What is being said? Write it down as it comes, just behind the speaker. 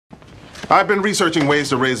I've been researching ways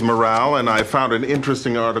to raise morale, and I found an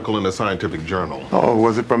interesting article in a scientific journal. Oh,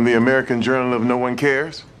 was it from the American Journal of No One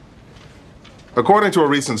Cares? According to a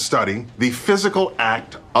recent study, the physical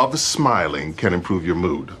act of smiling can improve your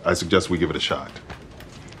mood. I suggest we give it a shot.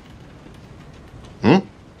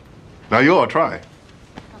 Now you all try.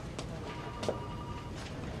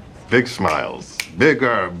 Big smiles.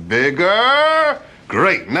 Bigger, bigger.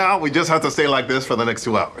 Great. Now we just have to stay like this for the next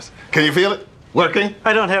 2 hours. Can you feel it? Working?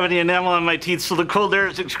 I don't have any enamel on my teeth, so the cold air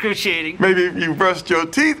is excruciating. Maybe if you brushed your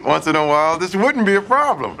teeth once in a while, this wouldn't be a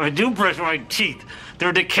problem. I do brush my teeth.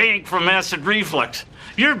 They're decaying from acid reflux.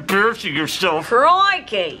 You're embarrassing yourself.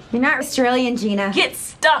 Crikey! You're not Australian, Gina. Get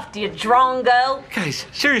stuffed, you drongo! Guys,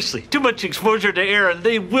 seriously, too much exposure to air and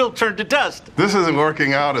they will turn to dust. This isn't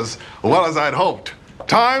working out as well as I'd hoped.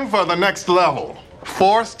 Time for the next level.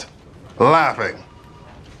 Forced laughing.